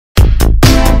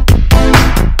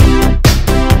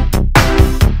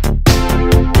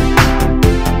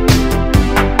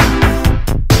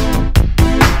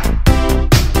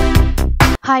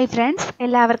Hi friends,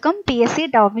 എല്ലാവർക്കും PSC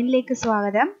ടോപ്പിനിലേക്ക്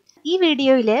സ്വാഗതം. ഈ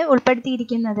വീഡിയോയിൽ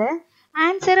ഉൾപ്പെടുത്തിയിരിക്കുന്നത്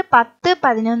ആൻസർ 10,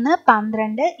 11,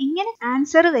 12 ഇങ്ങനെ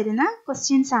ആൻസർ വരുന്ന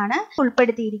ക്വസ്റ്റ്യൻസ് ആണ്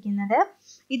ഉൾപ്പെടുത്തിയിരിക്കുന്നത്.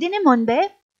 ഇതിനു മുൻപേ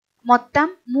മൊത്തം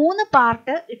 3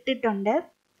 പാർട്ട് ഇട്ടിട്ടുണ്ട്.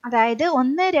 അതായത്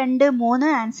 1, 2,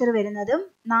 3 ആൻസർ വരുന്നതും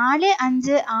 4,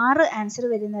 5, 6 ആൻസർ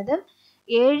വരുന്നതും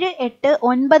 7, 8,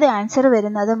 9 ആൻസർ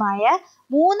വരുന്നതുമായ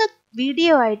 3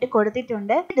 വീഡിയോ ആയിട്ട്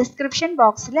കൊടുത്തിട്ടുണ്ട്. ഡിസ്ക്രിപ്ഷൻ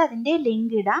ബോക്സിൽ അതിൻ്റെ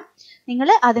ലിങ്ക് ഇടാം, നിങ്ങൾ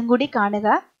അതും കൂടി കാണുക.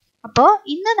 അപ്പോൾ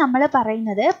ഇന്ന് നമ്മൾ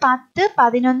പറയുന്നത് 10,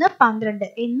 11, 12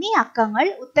 എന്നീ അക്കങ്ങൾ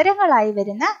ഉത്തരങ്ങളായി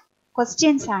വരുന്ന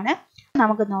ക്വസ്റ്റ്യൻസ് ആണ്.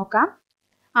 നമുക്ക് നോക്കാം.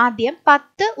 ആദ്യം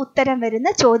 10 ഉത്തരം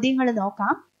വരുന്ന ചോദ്യങ്ങൾ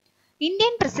നോക്കാം.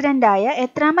 ഇന്ത്യൻ പ്രസിഡന്റായ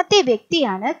എത്രാമത്തെ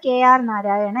വ്യക്തിയാണ് KR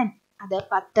നാരായണൻ? അത്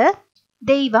 10.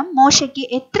 ദൈവം മോശയ്ക്ക്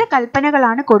എത്ര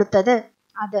കൽപ്പനകളാണ് കൊടുത്തത്?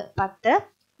 അത് 10.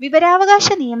 വിവരാവകാശ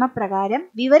നിയമപ്രകാരം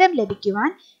വിവരം ലഭിക്കുവാൻ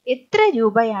എത്ര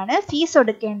രൂപയാണ് ഫീസ്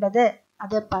ഒടുക്കേണ്ടത്?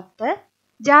 അത് 10.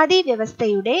 ജാതി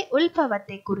വ്യവസ്ഥയുടെ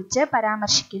ഉത്ഭവത്തെക്കുറിച്ച്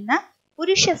പരാമർശിക്കുന്ന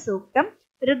പുരുഷ സൂക്തം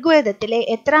ഋഗ്വേദത്തിലെ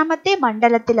എത്രാമത്തെ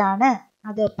മണ്ഡലത്തിലാണ്?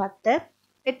 അത് 10.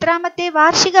 എത്രാമത്തെ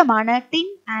വാർഷികമാണ്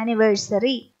 10th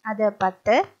ആനിവേഴ്സറി? അത്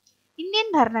 10. ഇന്ത്യൻ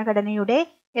ഭരണഘടനയുടെ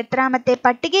എത്രാമത്തെ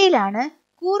പട്ടികയിലാണ്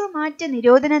കൂറുമാറ്റ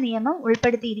നിരോധന നിയമം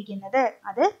ഉൾപ്പെടുത്തിയിരിക്കുന്നത്?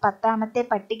 അത് 10ാമത്തെ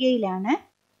പട്ടികയിലാണ്.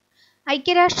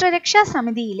 ഐക്യരാഷ്ട്ര രക്ഷാ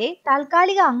സമിതിയിലെ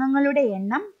താൽക്കാലിക അംഗങ്ങളുടെ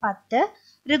എണ്ണം 10.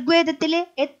 ഋഗ്വേദത്തിലെ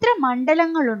എത്ര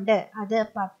മണ്ഡലങ്ങളുണ്ട്? അത്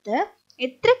 10.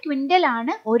 എത്ര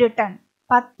ക്വിൻ്റലാണ് 1 ടൺ?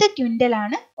 10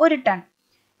 ക്വിൻ്റലാണ് 1 ടൺ.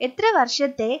 എത്ര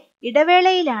വർഷത്തെ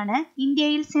ഇടവേളയിലാണ്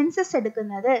ഇന്ത്യയിൽ സെൻസസ്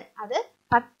എടുക്കുന്നത്? അത്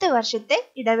 10 വർഷത്തെ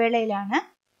ഇടവേളയിലാണ്.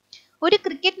 ഒരു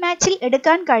ക്രിക്കറ്റ് മാച്ചിൽ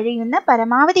എടുക്കാൻ കഴിയുന്ന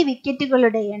പരമാവധി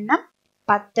വിക്കറ്റുകളുടെ എണ്ണം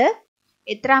 10.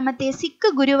 എത്രാമത്തെ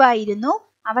സിഖ് ഗുരുവായിരുന്നു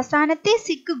അവസാനത്തെ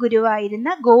സിഖ് ഗുരുവായിരുന്ന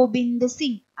ഗോബിന്ദ്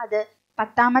സിംഗ്? അത്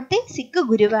 10ാമത്തെ സിഖ്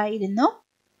ഗുരുവായിരുന്നു.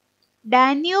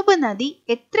 ഡാന്യൂബ് നദി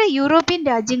എത്ര യൂറോപ്യൻ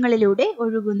രാജ്യങ്ങളിലൂടെ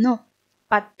ഒഴുകുന്നു?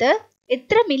 10.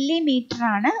 എത്ര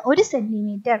മില്ലിമീറ്ററാണ് 1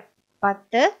 സെന്റിമീറ്റർ?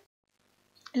 10.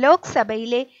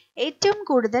 ലോക്സഭയിലെ ഏറ്റവും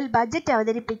കൂടുതൽ ബജറ്റ്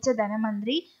അവതരിപ്പിച്ച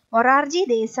ധനമന്ത്രി മൊറാർജി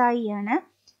ദേശായിയാണ്.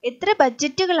 എത്ര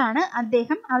ബജറ്റുകളാണ്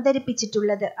അദ്ദേഹം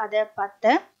അവതരിപ്പിച്ചിട്ടുള്ളത്? അത്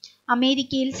 10.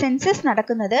 അമേരിക്കയിൽ സെൻസസ്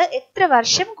നടക്കുന്നത് എത്ര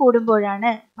വർഷം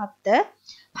കൂടുമ്പോഴാണ്? 10.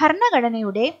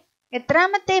 ഭരണഘടനയുടെ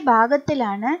എത്രാമത്തെ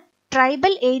ഭാഗത്തിലാണ്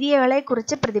ട്രൈബൽ ഏരിയകളെ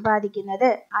കുറിച്ച് പ്രതിപാദിക്കുന്നത്?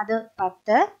 അത്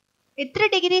 10. എത്ര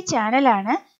ഡിഗ്രി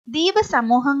ചാനലാണ് ദ്വീപ്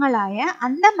സമൂഹങ്ങളായ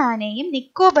അന്തമാനെയും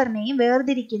നിക്കോബറിനെയും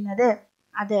വേർതിരിക്കുന്നത്?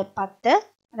 അത് 10.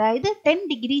 അതായത് 10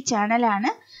 ഡിഗ്രി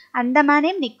ചാനലാണ്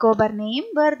അന്തമാനെയും നിക്കോബറിനെയും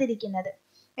വേർതിരിക്കുന്നത്.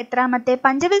 എത്രാമത്തെ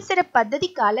പഞ്ചവത്സര പദ്ധതി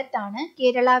കാലത്താണ്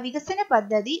കേരള വികസന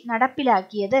പദ്ധതി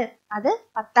നടപ്പിലാക്കിയത്? അത്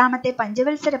 10ാമത്തെ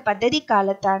പഞ്ചവത്സര പദ്ധതി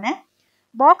കാലത്താണ്.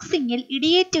 ബോക്സിംഗിൽ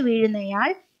ഇടിയേറ്റ് വീഴുന്നയാൾ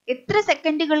എത്ര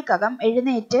സെക്കൻഡുകൾക്കകം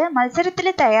എഴുന്നേറ്റ് മത്സരത്തിൽ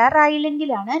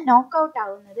തയ്യാറായില്ലെങ്കിലാണ് നോക്കൗട്ട്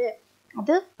ആവുന്നത്?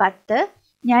 അത് 10.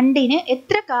 ഞണ്ടിന്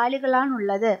എത്ര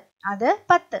കാലുകളാണുള്ളത്? അത്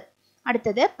 10.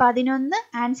 അടുത്തത് 11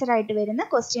 ആൻസർ ആയിട്ട് വരുന്ന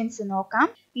ക്വസ്റ്റ്യൻസ് നോക്കാം.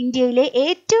 ഇന്ത്യയിലെ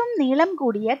ഏറ്റവും നീളം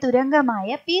കൂടിയ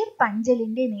തുരങ്കമായ പീർ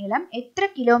പഞ്ചലിന്റെ നീളം എത്ര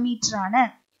കിലോമീറ്റർ ആണ്?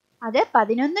 അത്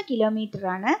 11 കിലോമീറ്റർ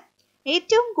ആണ്.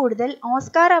 ഏറ്റവും കൂടുതൽ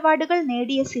ഓസ്കാർ അവാർഡുകൾ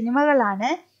നേടിയ സിനിമകളാണ്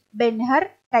Ben-Hur,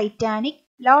 Titanic,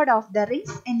 Lord of the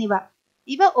rings എന്നിവ.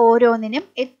 ഇവ ഓരോന്നിനും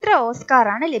എത്ര ഓസ്കാർ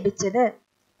ആണ് ലഭിച്ചത്?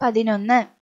 11.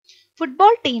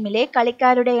 ഫുട്ബോൾ ടീമിലെ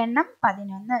കളിക്കാരുടെ എണ്ണം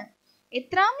 11.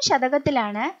 എത്രാം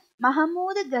ശതകത്തിലാണ്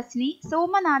മഹമൂദ് ഗസ്നി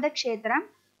സോമനാഥ ക്ഷേത്രം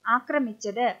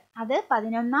ആക്രമിച്ചത്? അത്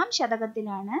 11ാം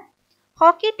ശതകത്തിലാണ്.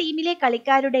 ഹോക്കി ടീമിലെ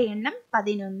കളിക്കാരുടെ എണ്ണം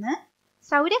 11.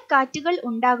 സൗരക്കാറ്റുകൾ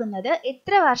ഉണ്ടാകുന്നത്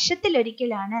എത്ര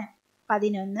വർഷത്തിലൊരിക്കലാണ്?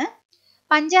 11.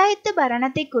 പഞ്ചായത്ത്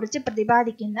ഭരണത്തെക്കുറിച്ച്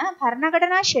പ്രതിപാദിക്കുന്ന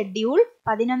ഭരണഘടനാ ഷെഡ്യൂൾ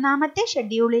 11ാമത്തെ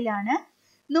ഷെഡ്യൂളിലാണ്.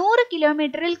 100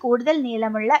 കിലോമീറ്ററിൽ കൂടുതൽ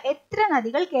നീളമുള്ള എത്ര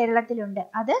നദികൾ കേരളത്തിലുണ്ട്?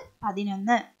 അത്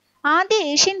 11. ആദ്യ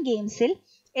ഏഷ്യൻ ഗെയിംസിൽ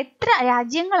എത്ര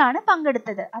രാജ്യങ്ങളാണ്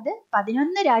പങ്കെടുത്തത്? അത്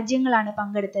 11 രാജ്യങ്ങളാണ്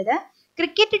പങ്കെടുത്തത്.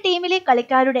 ക്രിക്കറ്റ് ടീമിലെ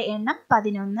കളിക്കാരുടെ എണ്ണം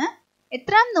 11.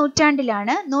 എത്രാം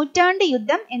നൂറ്റാണ്ടിലാണ് നൂറ്റാണ്ട്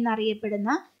യുദ്ധം എന്നറിയപ്പെടുന്ന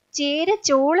ചേര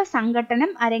ചോള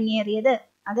സംഘട്ടനം അരങ്ങേറിയത്?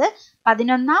 അത്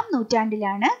 11ാം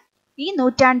നൂറ്റാണ്ടിലാണ് ഈ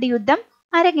നൂറ്റാണ്ട് യുദ്ധം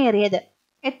അരങ്ങേറിയത്.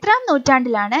 എത്രാം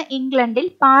നൂറ്റാണ്ടിലാണ് ഇംഗ്ലണ്ടിൽ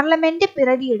പാർലമെന്റ്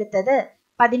പിറവിയെടുത്തത്?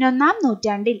 11ാം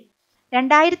നൂറ്റാണ്ടിൽ.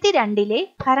 2002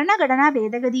 ഭരണഘടനാ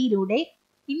ഭേദഗതിയിലൂടെ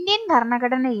ഇന്ത്യൻ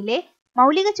ഭരണഘടനയിലെ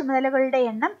മൗലിക ചുമതലകളുടെ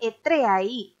എണ്ണം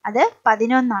എത്രയായി? അത്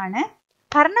 11 ആണ്.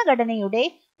 ഭരണഘടനയുടെ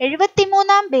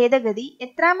 73ാം ഭേദഗതി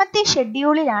എത്രാമത്തെ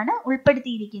ഷെഡ്യൂളിലാണ്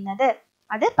ഉൾപ്പെടുത്തിയിരിക്കുന്നത്?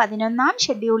 അത് 11ാം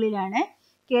ഷെഡ്യൂളിലാണ്.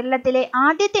 കേരളത്തിലെ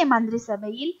ആദ്യത്തെ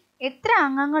മന്ത്രിസഭയിൽ എത്ര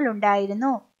അംഗങ്ങൾ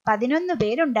ഉണ്ടായിരുന്നു? 11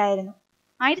 പേരുണ്ടായിരുന്നു.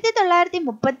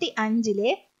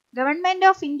 1935 ഗവൺമെന്റ്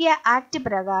ഓഫ് ഇന്ത്യ ആക്ട്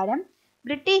പ്രകാരം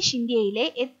ബ്രിട്ടീഷ് ഇന്ത്യയിലെ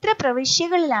എത്ര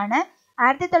പ്രവിശ്യകളിലാണ്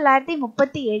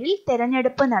 1937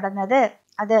 തെരഞ്ഞെടുപ്പ് നടന്നത്?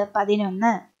 അത്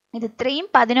 11. ഇത് ഇത്രയും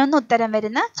 11 ഉത്തരം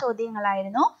വരുന്ന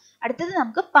ചോദ്യങ്ങളായിരുന്നു. അടുത്തത്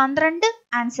നമുക്ക് 12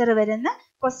 ആൻസർ വരുന്ന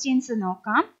ക്വസ്റ്റ്യൻസ്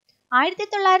നോക്കാം.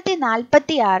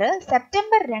 1946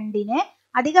 സെപ്റ്റംബർ 2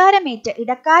 അധികാരമേറ്റ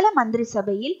ഇടക്കാല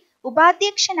മന്ത്രിസഭയിൽ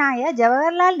ഉപാധ്യക്ഷനായ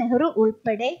ജവഹർലാൽ നെഹ്റു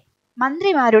ഉൾപ്പെടെ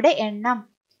മന്ത്രിമാരുടെ എണ്ണം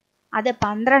അത്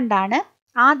 12 ആണ്.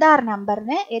 ആധാർ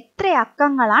നമ്പറിന് എത്ര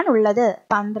അക്കങ്ങളാണ് ഉള്ളത്?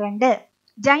 12.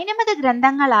 ജൈനമത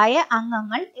ഗ്രന്ഥങ്ങളായ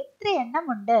അംഗങ്ങൾ എത്ര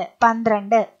എണ്ണമുണ്ട്?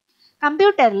 12.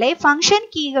 കമ്പ്യൂട്ടറിലെ ഫംഗ്ഷൻ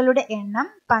കീകളുടെ എണ്ണം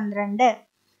 12.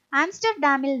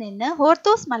 ആംസ്റ്റർഡാമിൽ നിന്ന്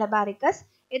ഹോർത്തൂസ് മലബാറിക്കസ്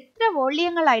എത്ര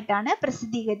വോള്യങ്ങളായിട്ടാണ്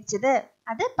പ്രസിദ്ധീകരിച്ചത്?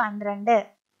 അത് 12.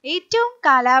 ഏറ്റവും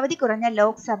കാലാവധി കുറഞ്ഞ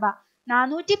ലോക്സഭ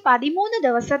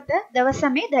 413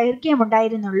 ദിവസമേ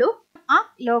ദൈർഘ്യമുണ്ടായിരുന്നുള്ളൂ. ആ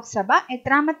ലോക്സഭ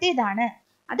എത്രാമത്തേതാണ്?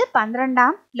 അത്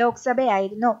 12ാം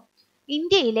ലോക്സഭയായിരുന്നു.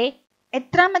 ഇന്ത്യയിലെ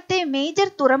എത്രാമത്തെ മേജർ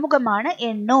തുറമുഖമാണ്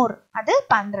എണ്ണൂർ? അത്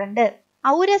 12.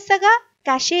 ഔരസക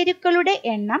കശേരുക്കളുടെ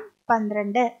എണ്ണം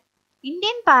 12.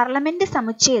 ഇന്ത്യൻ പാർലമെന്റ്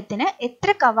സമുച്ചയത്തിന് എത്ര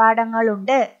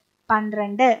കവാടങ്ങളുണ്ട്?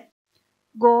 12.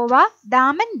 ഗോവ,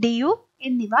 ദാമൻ, ദിയു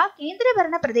എന്നിവ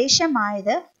കേന്ദ്രഭരണ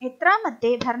പ്രദേശമായത്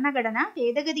എത്രാമത്തെ ഭരണഘടനാ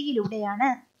ഭേദഗതിയിലൂടെയാണ്?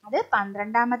 അത്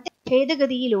 12ാമത്തെ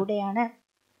ഭേദഗതിയിലൂടെയാണ്.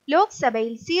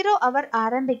 ലോക്സഭയിൽ 0 അവർ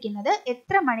ആരംഭിക്കുന്നത്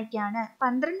എത്ര മണിക്കാണ്?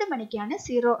 12 മണിക്കാണ്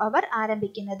 0 അവർ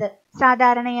ആരംഭിക്കുന്നത്.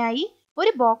 സാധാരണയായി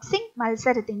ഒരു ബോക്സിംഗ്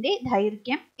മത്സരത്തിന്റെ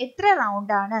ദൈർഘ്യം എത്ര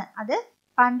റൗണ്ടാണ്? അത്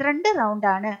 12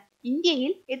 റൗണ്ടാണ്.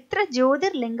 ഇന്ത്യയിൽ എത്ര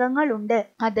ജ്യോതിർലിംഗങ്ങൾ ഉണ്ട്?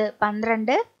 അത്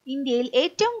 12. ഇന്ത്യയിൽ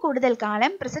ഏറ്റവും കൂടുതൽ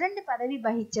കാലം പ്രസിഡന്റ് പദവി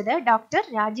വഹിച്ചത് ഡോക്ടർ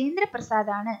രാജേന്ദ്ര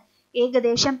പ്രസാദ് ആണ്.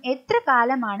 ഏകദേശം എത്ര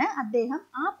കാലമാണ് അദ്ദേഹം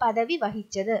ആ പദവി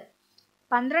വഹിച്ചത്?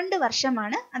 12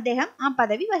 വർഷമാണ് അദ്ദേഹം ആ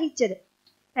പദവി വഹിച്ചത്.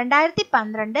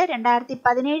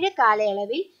 2012-2017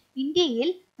 കാലയളവിൽ ഇന്ത്യയിൽ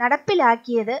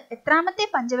നടപ്പിലാക്കിയത് എത്രാമത്തെ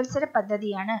പഞ്ചവത്സര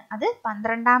പദ്ധതിയാണ്? അത്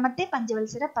 12ാമത്തെ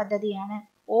പഞ്ചവത്സര പദ്ധതിയാണ്.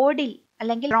 ഓടിൽ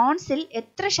അല്ലെങ്കിൽ ബ്രോൺസിൽ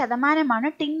എത്ര ശതമാനമാണ്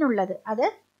ടിൻ ഉള്ളത്? അത്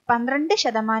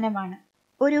 12%.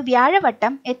 ഒരു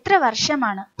വ്യാഴവട്ടം എത്ര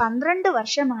വർഷമാണ്? 12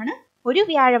 വർഷമാണ് ഒരു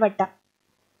വ്യാഴവട്ടം.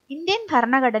 ഇന്ത്യൻ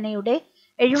ഭരണഘടനയുടെ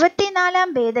 74ാം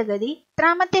ഭേദഗതി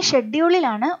എത്രാമത്തെ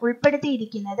ഷെഡ്യൂളിലാണ്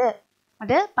ഉൾപ്പെടുത്തിയിരിക്കുന്നത്?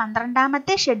 അത്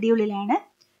 12ാമത്തെ ഷെഡ്യൂളിലാണ്.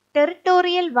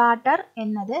 ടെറിട്ടോറിയൽ വാട്ടർ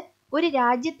എന്നത് ഒരു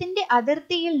രാജ്യത്തിന്റെ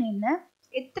അതിർത്തിയിൽ നിന്ന്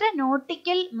എത്ര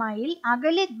നോട്ടിക്കൽ മൈൽ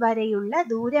അകലെ വരെയുള്ള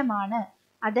ദൂരമാണ്?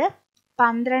 അത്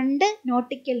 12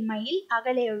 നോട്ടിക്കൽ മൈൽ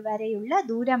അകലെ വരെയുള്ള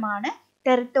ദൂരമാണ്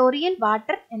ടെറിട്ടോറിയൽ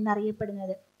വാട്ടർ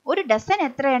എന്നറിയപ്പെടുന്നത്. ഒരു ഡസൻ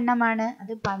എത്ര എണ്ണമാണ്?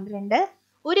 അത് 12.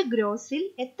 ഒരു ഗ്രോസിൽ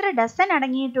എത്ര ഡസൻ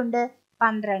അടങ്ങിയിട്ടുണ്ട്?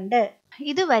 12.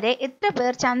 ഇതുവരെ എത്ര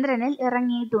പേർ ചന്ദ്രനിൽ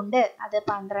ഇറങ്ങിയിട്ടുണ്ട്? അത്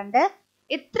 12.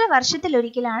 എത്ര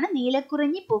വർഷത്തിലൊരിക്കലാണ്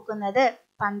നീലക്കുറിഞ്ഞി പൂക്കുന്നത്?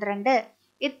 12.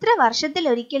 എത്ര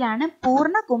വർഷത്തിലൊരിക്കലാണ്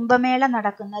പൂർണ്ണ കുംഭമേള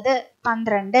നടക്കുന്നത്?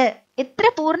 12. എത്ര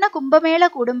പൂർണ്ണ കുംഭമേള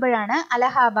കൂടുമ്പോഴാണ്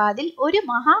അലഹാബാദിൽ ഒരു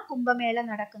മഹാ കുംഭമേള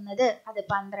നടക്കുന്നത്? അത്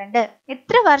 12.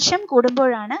 എത്ര വർഷം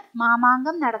കൂടുമ്പോഴാണ്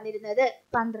മാമാങ്കം നടന്നിരുന്നത്?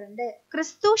 12.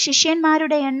 ക്രിസ്തു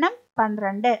ശിഷ്യന്മാരുടെ എണ്ണം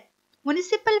 12.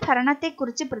 മുനിസിപ്പൽ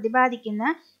ഭരണത്തെക്കുറിച്ച് പ്രതിപാദിക്കുന്ന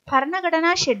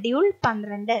ഭരണഘടനാ ഷെഡ്യൂൾ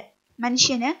 12.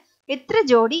 മനുഷ്യന് എത്ര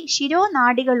ജോഡി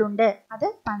ശിരോനാഡികളുണ്ട്? അത്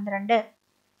 12.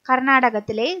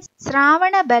 കർണാടകത്തിലെ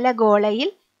ശ്രാവണബലഗോളയിൽ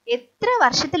എത്ര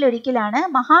വർഷത്തിലൊരിക്കലാണ്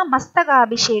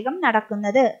മഹാമസ്തകാഭിഷേകം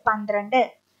നടക്കുന്നത്? 12.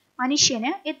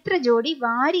 മനുഷ്യന് എത്ര ജോഡി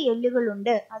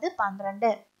വാരിയെല്ലുകളുണ്ട്? അത്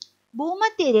 12.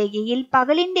 ഭൂമധ്യരേഖയിൽ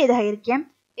പകലിന്റെ ദൈർഘ്യം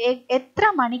എത്ര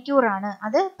മണിക്കൂറാണ്?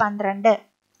 അത് 12.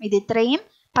 ഇതിത്രയും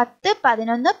 10,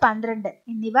 11, 12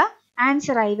 എന്നിവ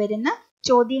ആൻസറായി വരുന്ന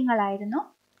ചോദ്യങ്ങളായിരുന്നു.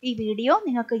 ഈ വീഡിയോ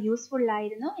നിങ്ങൾക്ക് യൂസ്ഫുൾ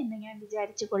ആയിരുന്നു എന്ന് ഞാൻ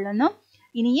വിചാരിച്ചു കൊള്ളുന്നു.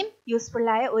 ഇനിയും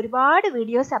യൂസ്ഫുള്ളായ ഒരുപാട്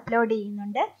വീഡിയോസ് അപ്ലോഡ്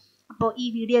ചെയ്യുന്നുണ്ട്. അപ്പോൾ ഈ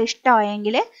വീഡിയോ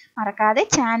ഇഷ്ടമായെങ്കിൽ മറക്കാതെ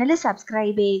ചാനൽ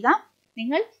സബ്സ്ക്രൈബ് ചെയ്യുക.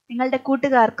 നിങ്ങളുടെ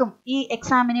കൂട്ടുകാർക്കും ഈ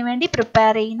എക്സാമിന് വേണ്ടി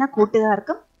പ്രിപ്പയർ ചെയ്യുന്ന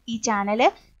കൂട്ടുകാർക്കും ഈ channel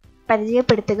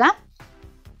പരിചയപ്പെടുത്തുക.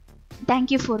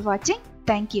 Thank you for watching.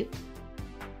 Thank you.